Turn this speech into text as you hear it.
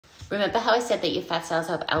Remember how I said that your fat cells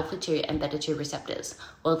have alpha-2 and beta-2 receptors?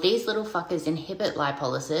 Well, these little fuckers inhibit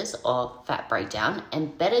lipolysis or fat breakdown,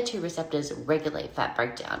 and beta-2 receptors regulate fat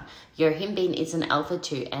breakdown. Yohimbine is an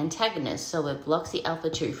alpha-2 antagonist, so it blocks the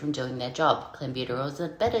alpha-2 from doing their job. Clenbuterol is a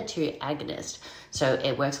beta-2 agonist, so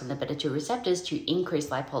it works on the beta-2 receptors to increase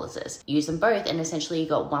lipolysis. Use them both and essentially you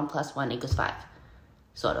got 1 + 1 = 5.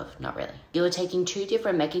 Sort of, not really. You're taking two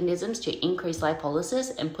different mechanisms to increase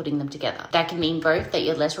lipolysis and putting them together. That can mean both that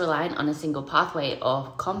you're less reliant on a single pathway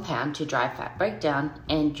or compound to drive fat breakdown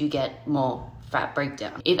and you get more fat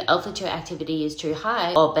breakdown. If alpha-2 activity is too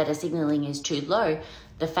high or beta signaling is too low,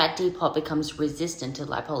 the fat depot becomes resistant to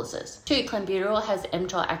lipolysis. 2. Clenbuterol has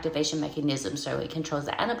mTOR activation mechanism, so it controls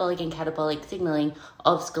the anabolic and catabolic signaling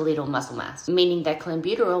of skeletal muscle mass, meaning that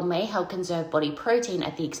clenbuterol may help conserve body protein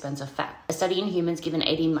at the expense of fat. A study in humans given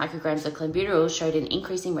 18 micrograms of clenbuterol showed an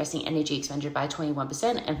increase in resting energy expenditure by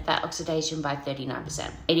 21% and fat oxidation by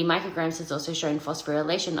 39%. 80 micrograms has also shown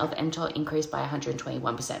phosphorylation of mTOR increased by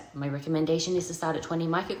 121%. My recommendation is to start at 20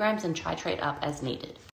 micrograms and titrate up as needed.